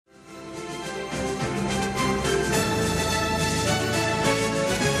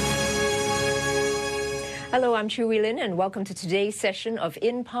Hello, I'm Chu Wee Lin and welcome to today's session of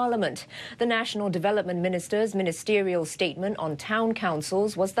In Parliament. The National Development Minister's ministerial statement on town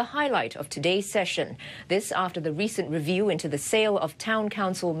councils was the highlight of today's session. This after the recent review into the sale of town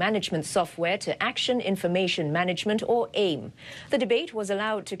council management software to Action Information Management, or AIM. The debate was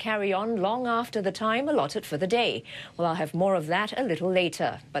allowed to carry on long after the time allotted for the day. Well, I'll have more of that a little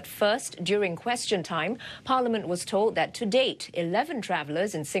later. But first, during question time, Parliament was told that to date, 11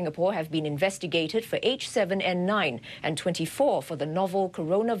 travellers in Singapore have been investigated for H7N9 and 24 for the novel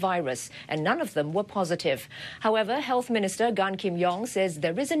coronavirus, and none of them were positive. However, Health Minister Gan Kim Yong says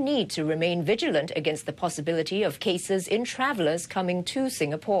there is a need to remain vigilant against the possibility of cases in travellers coming to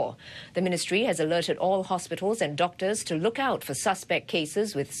Singapore. The ministry has alerted all hospitals and doctors to look out for suspect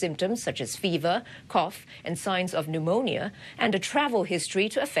cases with symptoms such as fever, cough and signs of pneumonia, and a travel history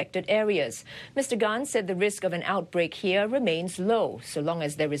to affected areas. Mr Gan said the risk of an outbreak here remains low, so long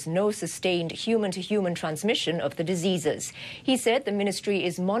as there is no sustained human-to-human transmission of the diseases. He said the ministry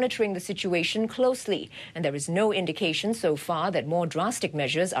is monitoring the situation closely, and there is no indication so far that more drastic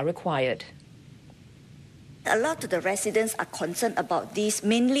measures are required. A lot of the residents are concerned about this.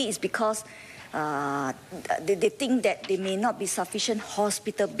 Mainly is because they think that there may not be sufficient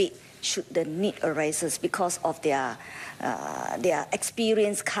hospital bed should the need arises because of their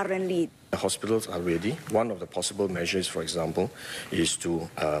experience currently. The hospitals are ready. One of the possible measures, for example, is to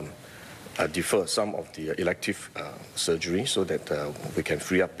defer some of the elective surgery so that we can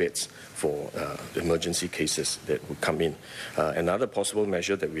free up beds for emergency cases that would come in. Another possible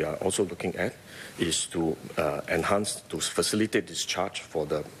measure that we are also looking at is to facilitate discharge for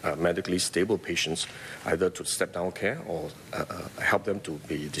the medically stable patients, either to step-down care or help them to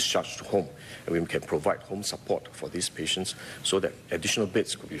be discharged to home. And we can provide home support for these patients so that additional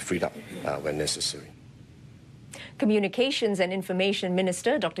beds could be freed up when necessary. Communications and Information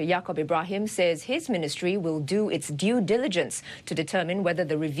Minister Dr. Yaacob Ibrahim says his ministry will do its due diligence to determine whether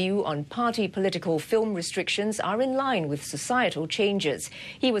the review on party political film restrictions are in line with societal changes.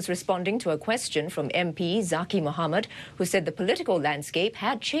 He was responding to a question from MP Zaki Mohammed, who said the political landscape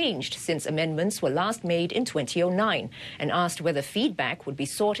had changed since amendments were last made in 2009, and asked whether feedback would be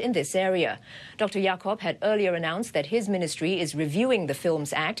sought in this area. Dr. Yaacob had earlier announced that his ministry is reviewing the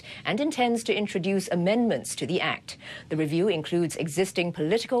Films Act and intends to introduce amendments to the Act. The review includes existing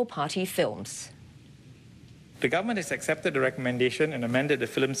political party films. The government has accepted the recommendation and amended the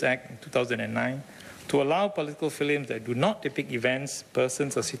Films Act in 2009 to allow political films that do not depict events,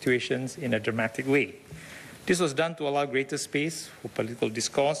 persons or situations in a dramatic way. This was done to allow greater space for political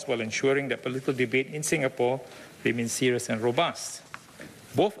discourse while ensuring that political debate in Singapore remains serious and robust.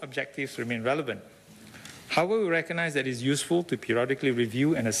 Both objectives remain relevant. However, we recognize that it is useful to periodically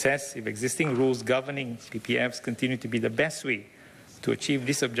review and assess if existing rules governing PPFs continue to be the best way to achieve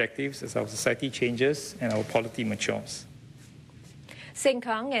these objectives as our society changes and our polity matures.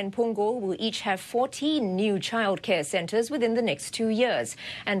 Sengkang and Punggol will each have 14 new childcare centres within the next 2 years.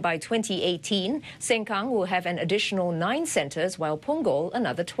 And by 2018, Sengkang will have an additional 9 centres, while Punggol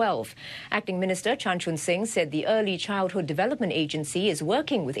another 12. Acting Minister Chan Chun Sing said the Early Childhood Development Agency is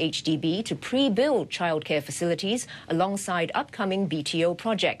working with HDB to pre-build childcare facilities alongside upcoming BTO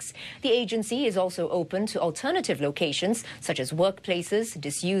projects. The agency is also open to alternative locations such as workplaces,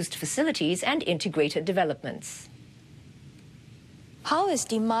 disused facilities and integrated developments. How is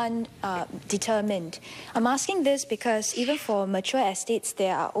demand determined? I'm asking this because even for mature estates,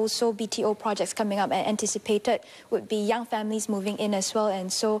 there are also BTO projects coming up, and anticipated would be young families moving in as well.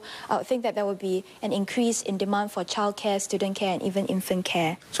 And so I would think that there would be an increase in demand for childcare, student care and even infant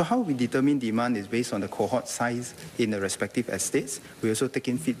care. So how we determine demand is based on the cohort size in the respective estates. We also take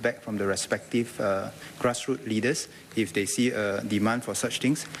in feedback from the respective grassroots leaders if they see a demand for such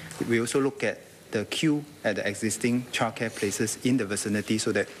things. We also look at the queue at the existing childcare places in the vicinity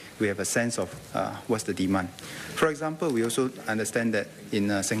so that we have a sense of what's the demand. For example, we also understand that in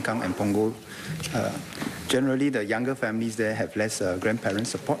Sengkang and Punggol, generally the younger families there have less grandparent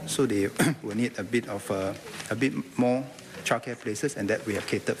support, so they will need a bit more childcare places, and that we have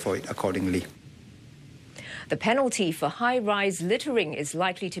catered for it accordingly. The penalty for high-rise littering is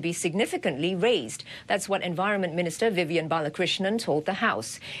likely to be significantly raised. That's what Environment Minister Vivian Balakrishnan told the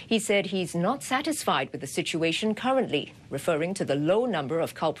House. He said he's not satisfied with the situation currently, referring to the low number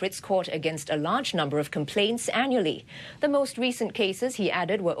of culprits caught against a large number of complaints annually. The most recent cases, he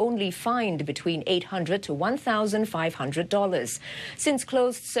added, were only fined between $800 to $1,500. Since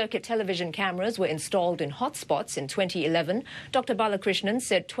closed-circuit television cameras were installed in hotspots in 2011, Dr. Balakrishnan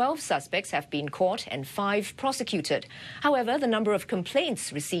said 12 suspects have been caught and 5 prosecuted. However, the number of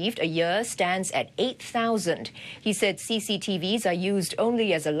complaints received a year stands at 8,000. He said CCTVs are used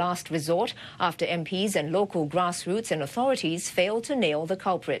only as a last resort after MPs and local grassroots and authorities fail to nail the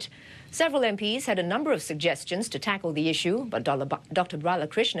culprit. Several MPs had a number of suggestions to tackle the issue, but Dr.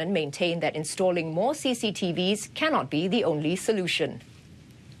 Balakrishnan maintained that installing more CCTVs cannot be the only solution.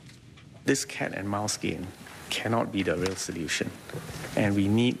 This cat and mouse game cannot be the real solution, and we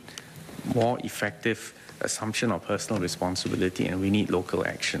need more effective assumption of personal responsibility, and we need local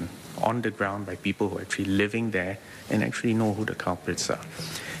action on the ground by people who are actually living there and actually know who the culprits are.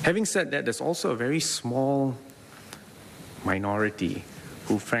 Having said that, there's also a very small minority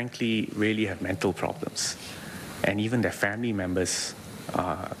who frankly really have mental problems, and even their family members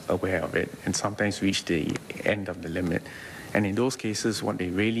are aware of it and sometimes reach the end of the limit. And in those cases, what they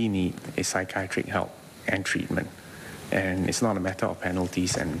really need is psychiatric help and treatment. And it's not a matter of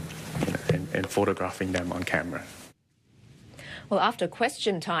penalties and photographing them on camera. Well, after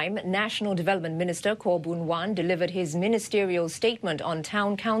question time, National Development Minister Boon delivered his ministerial statement on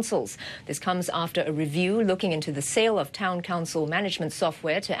town councils. This comes after a review looking into the sale of town council management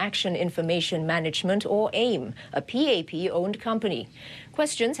software to Action Information Management, or AIM, a PAP-owned company.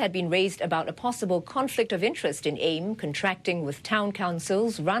 Questions had been raised about a possible conflict of interest in AIM contracting with town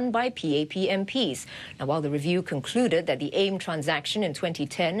councils run by PAP MPs. Now, while the review concluded that the AIM transaction in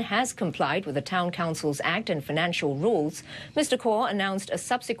 2010 has complied with the Town Councils Act and financial rules, Mr Khaw announced a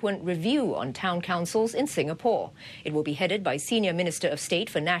subsequent review on town councils in Singapore. It will be headed by Senior Minister of State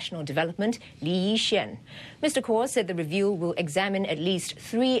for National Development, Lee Yi-hsien. Mr Khaw said the review will examine at least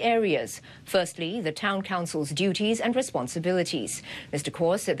 3 areas. Firstly, the town council's duties and responsibilities. Mr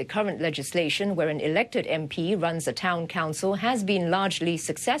Khaw said the current legislation where an elected MP runs a town council has been largely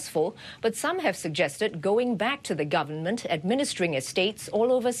successful, but some have suggested going back to the government administering estates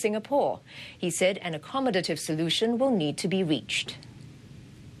all over Singapore. He said an accommodative solution will need to be reached.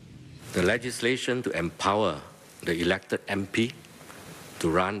 The legislation to empower the elected MP to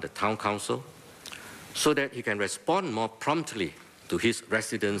run the town council so that he can respond more promptly to his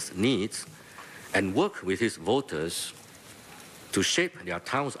residents' needs and work with his voters to shape their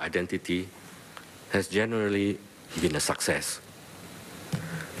town's identity has generally been a success.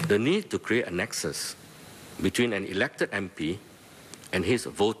 The need to create a nexus between an elected MP and his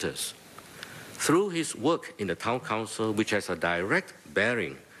voters through his work in the town council, which has a direct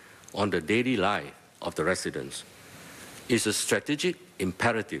bearing on the daily life of the residents, is a strategic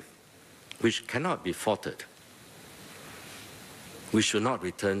imperative which cannot be faulted. We should not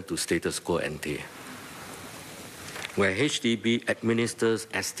return to status quo ante, where HDB administers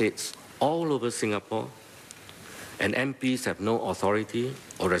estates all over Singapore and MPs have no authority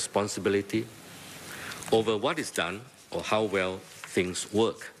or responsibility over what is done or how well things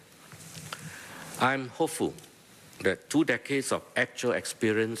work. I'm hopeful that 2 decades of actual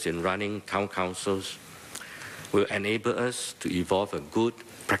experience in running town councils will enable us to evolve a good,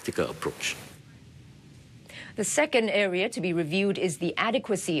 practical approach. The second area to be reviewed is the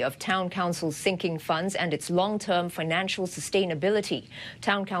adequacy of town councils' sinking funds and its long-term financial sustainability.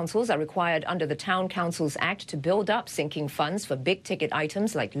 Town councils are required under the Town Councils Act to build up sinking funds for big-ticket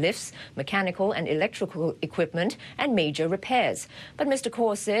items like lifts, mechanical and electrical equipment, and major repairs. But Mr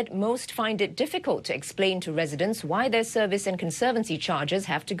Khaw said most find it difficult to explain to residents why their service and conservancy charges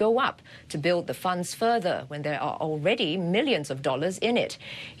have to go up to build the funds further when there are already millions of dollars in it.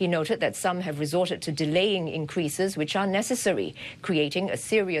 He noted that some have resorted to delaying increases which are necessary, creating a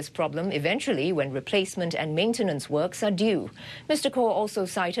serious problem eventually when replacement and maintenance works are due. Mr Khaw also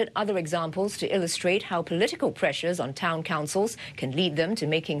cited other examples to illustrate how political pressures on town councils can lead them to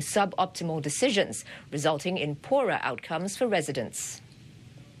making suboptimal decisions, resulting in poorer outcomes for residents.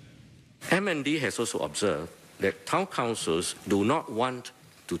 MND has also observed that town councils do not want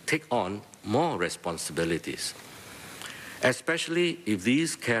to take on more responsibilities, especially if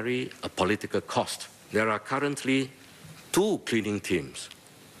these carry a political cost. There are currently 2 cleaning teams.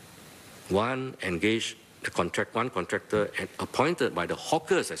 One contractor appointed by the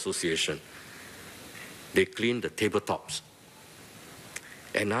Hawkers Association. They clean the tabletops.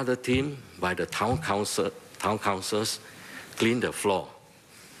 Another team by the town councils clean the floor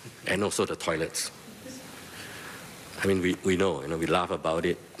and also the toilets. I mean, we know, we laugh about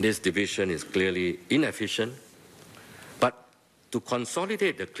it. This division is clearly inefficient. But to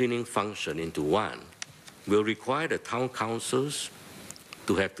consolidate the cleaning function into one will require the town councils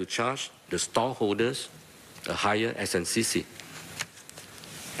to have to charge the storeholders a higher—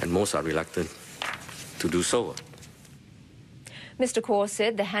 and most are reluctant to do so. Mr Khaw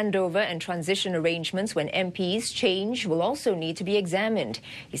said the handover and transition arrangements when MPs change will also need to be examined.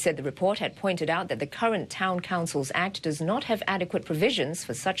 He said the report had pointed out that the current Town Councils Act does not have adequate provisions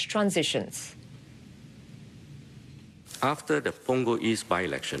for such transitions. After the Punggol East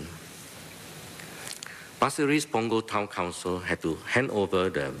by-election, Pasir Ris Punggol Town Council had to hand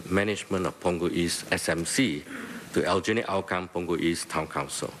over the management of Punggol East SMC to Aljunied-Hougang-Punggol East Town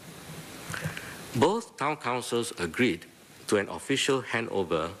Council. Both town councils agreed to an official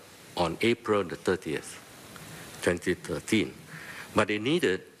handover on April the 30th, 2013, but they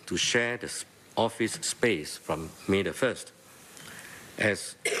needed to share the office space from May the 1st,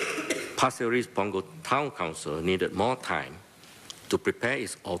 as Pasir Ris Punggol Town Council needed more time to prepare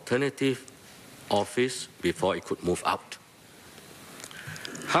its alternative office before it could move out.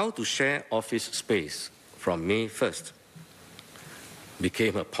 How to share office space from May 1st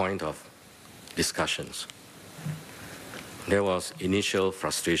became a point of discussions. There was initial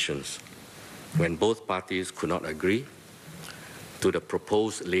frustrations when both parties could not agree to the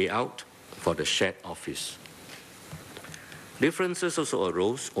proposed layout for the shared office. Differences also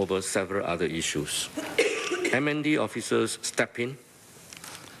arose over several other issues. MND officers stepped in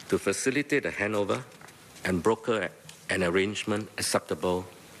to facilitate a handover and broker an arrangement acceptable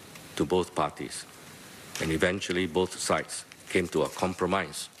to both parties. And eventually both sides came to a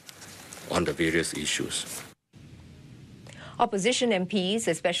compromise on the various issues. Opposition MPs,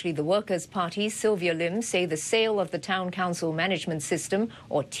 especially the Workers' Party, Sylvia Lim, say the sale of the Town Council Management System,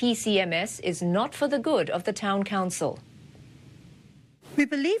 or TCMS, is not for the good of the Town Council. We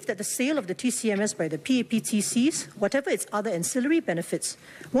believe that the sale of the TCMS by the PAPTCs, whatever its other ancillary benefits,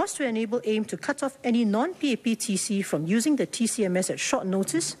 was to enable AIM to cut off any non-PAPTC from using the TCMS at short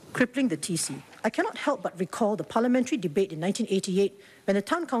notice, crippling the TC. I cannot help but recall the parliamentary debate in 1988 when the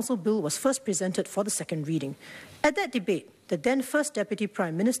Town Council Bill was first presented for the second reading. At that debate, the then First Deputy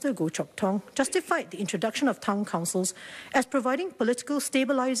Prime Minister Goh Chok Tong justified the introduction of town councils as providing political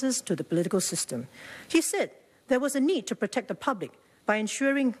stabilizers to the political system. He said there was a need to protect the public by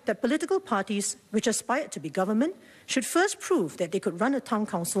ensuring that political parties which aspired to be government should first prove that they could run a town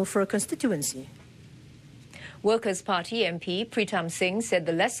council for a constituency. Workers' Party MP Pritam Singh said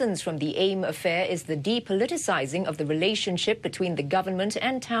the lessons from the AIM affair is the depoliticizing of the relationship between the government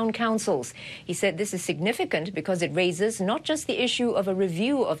and town councils. He said this is significant because it raises not just the issue of a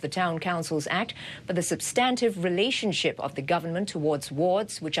review of the Town Councils Act, but the substantive relationship of the government towards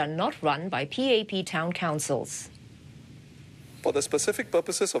wards which are not run by PAP town councils. For the specific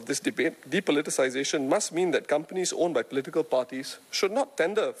purposes of this debate, depoliticization must mean that companies owned by political parties should not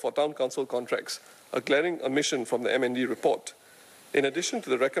tender for town council contracts, a glaring omission from the MND report. In addition to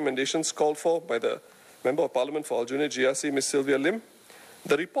the recommendations called for by the Member of Parliament for Aljunied-GRC, Ms Sylvia Lim,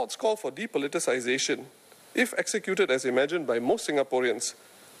 the report's call for depoliticization, if executed as imagined by most Singaporeans,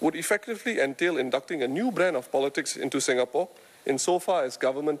 would effectively entail inducting a new brand of politics into Singapore insofar as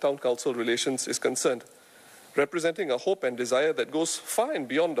government-town council relations is concerned, representing a hope and desire that goes far and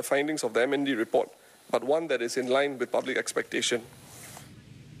beyond the findings of the MND report, but one that is in line with public expectation.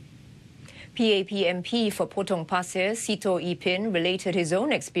 PAP MP for Potong Pasir, Sito Ipin, related his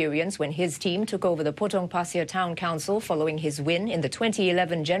own experience when his team took over the Potong Pasir Town Council following his win in the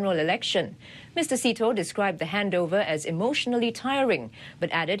 2011 general election. Mr Sito described the handover as emotionally tiring, but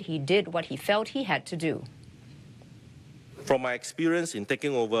added he did what he felt he had to do. From my experience in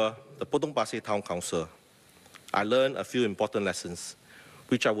taking over the Potong Pasir Town Council, I learned a few important lessons,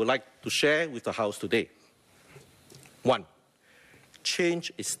 which I would like to share with the House today. 1.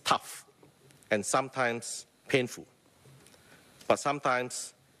 Change is tough and sometimes painful, but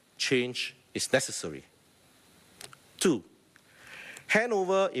sometimes change is necessary. 2.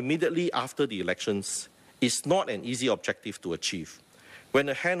 Handover immediately after the elections is not an easy objective to achieve when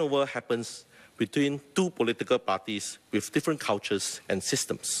a handover happens between two political parties with different cultures and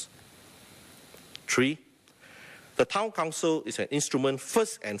systems. 3. The Town Council is an instrument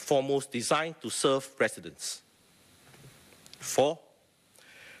first and foremost designed to serve residents. 4.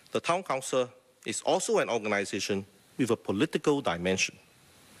 The Town Council is also an organization with a political dimension.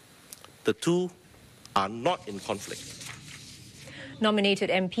 The two are not in conflict. Nominated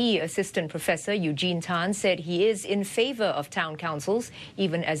MP Assistant Professor Eugene Tan said he is in favour of town councils,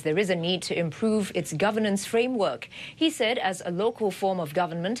 even as there is a need to improve its governance framework. He said as a local form of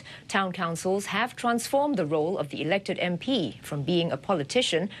government, town councils have transformed the role of the elected MP from being a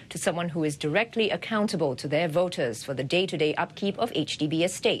politician to someone who is directly accountable to their voters for the day-to-day upkeep of HDB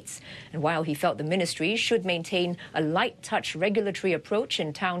estates. And while he felt the ministry should maintain a light-touch regulatory approach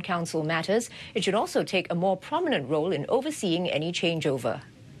in town council matters, it should also take a more prominent role in overseeing any changeover.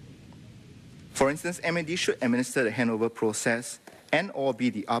 For instance, MND should administer the handover process and/or be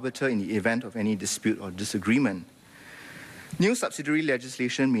the arbiter in the event of any dispute or disagreement. New subsidiary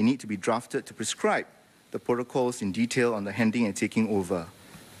legislation may need to be drafted to prescribe the protocols in detail on the handing and taking over.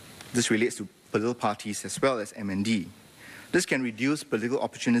 This relates to political parties as well as MND. This can reduce political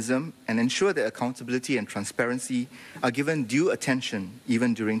opportunism and ensure that accountability and transparency are given due attention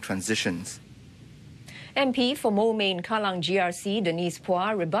even during transitions. MP for Moulmein Kallang GRC Denise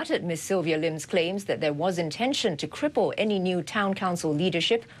Phua rebutted Ms Sylvia Lim's claims that there was intention to cripple any new town council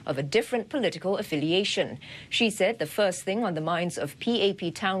leadership of a different political affiliation. She said the first thing on the minds of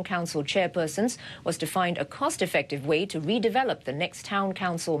PAP town council chairpersons was to find a cost-effective way to redevelop the next town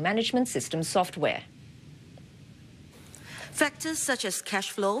council management system software. Factors such as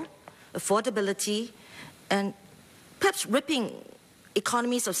cash flow, affordability, and perhaps ripping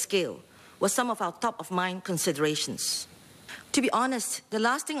economies of scale were some of our top-of-mind considerations. To be honest, the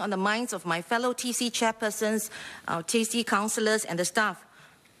last thing on the minds of my fellow TC chairpersons, our TC councillors and the staff,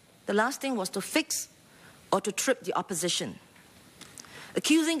 the last thing was to fix or to trip the opposition.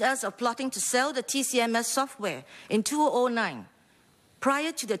 Accusing us of plotting to sell the TCMS software in 2009,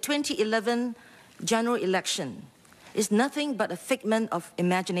 prior to the 2011 general election, is nothing but a figment of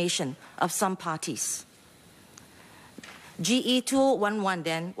imagination of some parties. GE 2011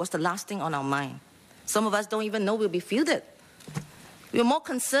 then was the last thing on our mind. Some of us don't even know we'll be fielded. We were more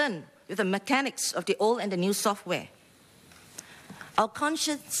concerned with the mechanics of the old and the new software. Our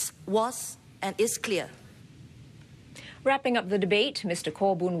conscience was and is clear. Wrapping up the debate, Mr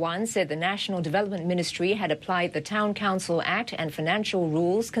Khaw Boon Wan said the National Development Ministry had applied the Town Council Act and financial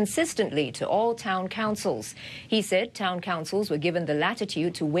rules consistently to all town councils. He said town councils were given the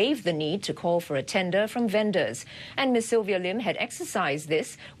latitude to waive the need to call for a tender from vendors. And Ms Sylvia Lim had exercised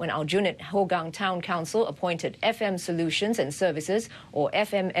this when Aljunied-Hougang Town Council appointed FM Solutions and Services, or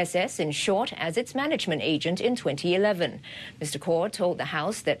FMSS in short, as its management agent in 2011. Mr Khaw told the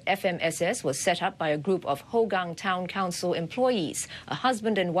House that FMSS was set up by a group of Hougang Town Council employees, a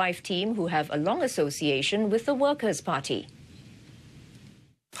husband and wife team who have a long association with the Workers' Party.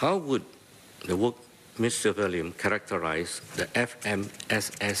 How would Ms Sylvia Lim characterize the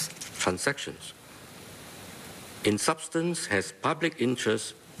FMSS transactions? In substance, has public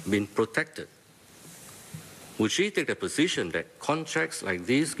interest been protected? Would she take the position that contracts like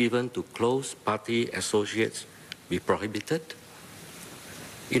these given to close party associates be prohibited?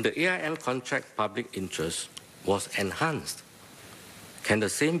 In the AIM contract, public interest was enhanced. Can the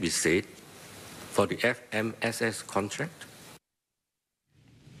same be said for the FMSS contract?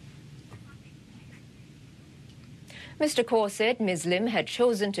 Mr Khaw said Ms Lim had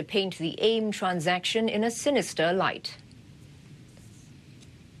chosen to paint the AIM transaction in a sinister light.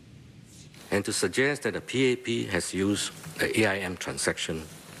 And to suggest that the PAP has used the AIM transaction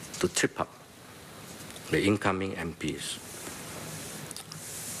to trip up the incoming MPs.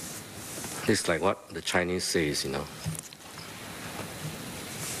 It's like what the Chinese says, you know,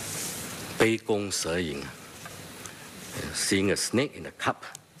 杯弓蛇影, seeing a snake in a cup,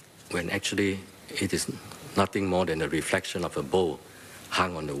 when actually it is nothing more than a reflection of a bowl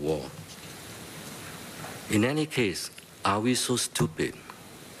hung on the wall. In any case, are we so stupid?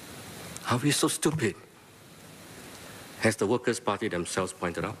 Are we so stupid? As the Workers' Party themselves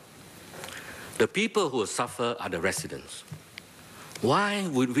pointed out, the people who will suffer are the residents. Why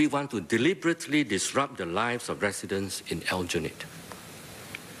would we want to deliberately disrupt the lives of residents in Aljunied?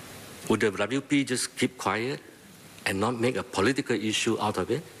 Would the WP just keep quiet and not make a political issue out of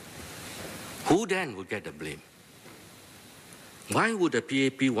it? Who then would get the blame? Why would the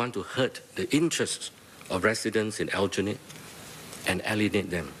PAP want to hurt the interests of residents in Aljunied and alienate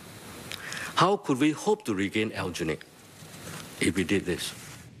them? How could we hope to regain Aljunied if we did this?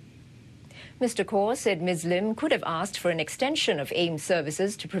 Mr Khaw said Ms Lim could have asked for an extension of AIM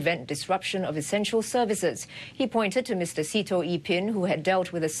services to prevent disruption of essential services. He pointed to Mr Sito Ipin, who had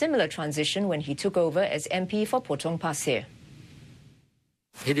dealt with a similar transition when he took over as MP for Potong Pasir.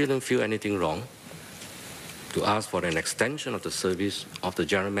 He didn't feel anything wrong to ask for an extension of the service of the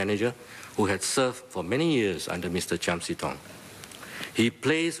general manager who had served for many years under Mr Cham Sitong. He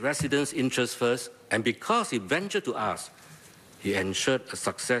placed residents' interests first, and because he ventured to ask, he ensured a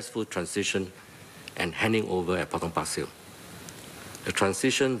successful transition and handing over at Potong Pasir. The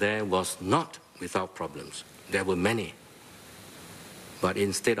transition there was not without problems. There were many. But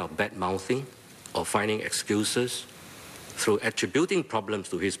instead of bad-mouthing or finding excuses through attributing problems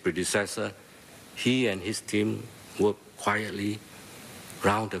to his predecessor, he and his team worked quietly,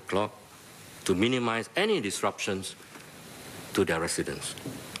 round the clock, to minimize any disruptions to their residents.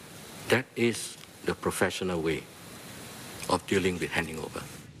 That is the professional way of dealing with handing over.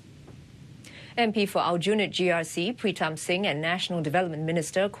 MP for Aljunied GRC, Pritam Singh, and National Development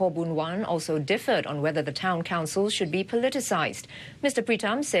Minister Boon also differed on whether the town councils should be politicised. Mr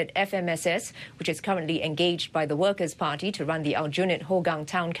Pritam said FMSS, which is currently engaged by the Workers' Party to run the Aljunied-Hougang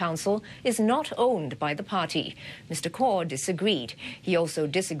Town Council, is not owned by the party. Mr Khaw disagreed. He also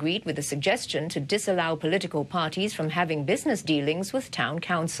disagreed with the suggestion to disallow political parties from having business dealings with town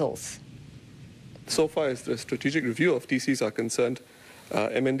councils. So far as the strategic review of TCs are concerned,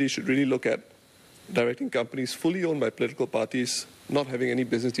 MND should really look at directing companies fully owned by political parties not having any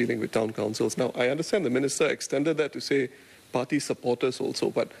business dealing with town councils. Now, I understand the minister extended that to say party supporters also,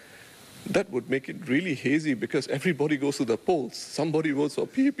 but that would make it really hazy because everybody goes to the polls. Somebody votes for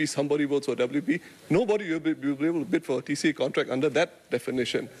PAP, somebody votes for WP. Nobody will be able to bid for a TCA contract under that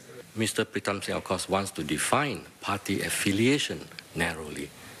definition. Mr. Pritam Singh, of course, wants to define party affiliation narrowly,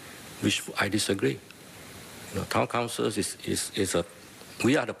 which I disagree. Town councils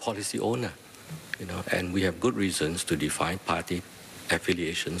we are the policy owner. And we have good reasons to define party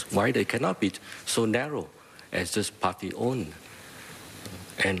affiliations, why they cannot be so narrow as just party-owned.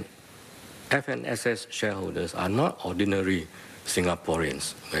 And FNSS shareholders are not ordinary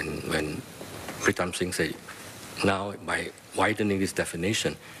Singaporeans. When Pritam Singh said, now by widening this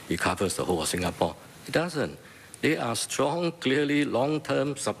definition, it covers the whole of Singapore. It doesn't. They are strong, clearly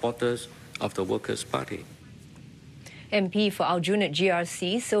long-term supporters of the Workers' Party. MP for Aljunied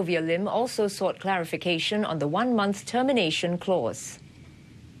GRC, Sylvia Lim, also sought clarification on the 1-month termination clause.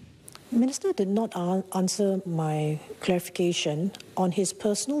 The Minister did not answer my clarification on his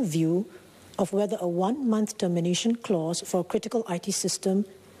personal view of whether a 1-month termination clause for a critical IT system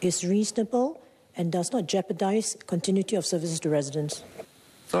is reasonable and does not jeopardize continuity of services to residents.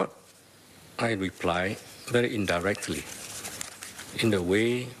 Thought I reply very indirectly in the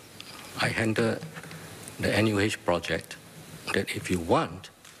way I handle the NUH project, that if you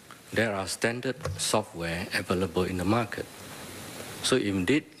want, there are standard software available in the market. So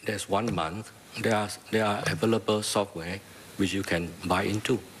indeed, there's 1 month, there are available software which you can buy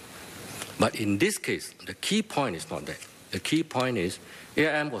into. But in this case, the key point is not that. The key point is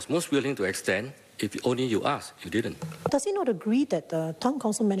AIM was most willing to extend if only you asked, you didn't. Does he not agree that the town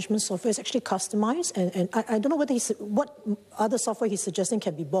council management software is actually customized? And I don't know whether what other software he's suggesting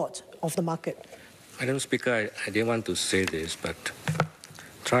can be bought off the market. Madam Speaker, I didn't want to say this, but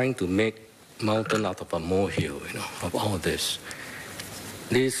trying to make mountain out of a molehill, of all this.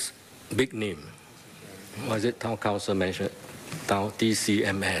 This big name, was it town council mentioned, town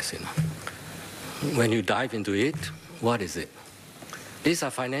TCMS, When you dive into it, what is it? These are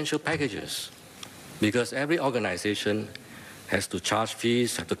financial packages, because every organization has to charge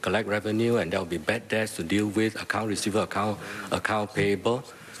fees, have to collect revenue, and there will be bad debts to deal with, account receivable, account payable.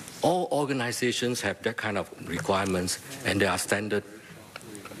 All organizations have that kind of requirements, and there are standard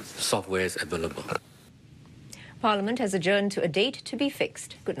softwares available. Parliament has adjourned to a date to be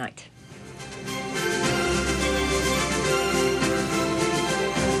fixed. Good night.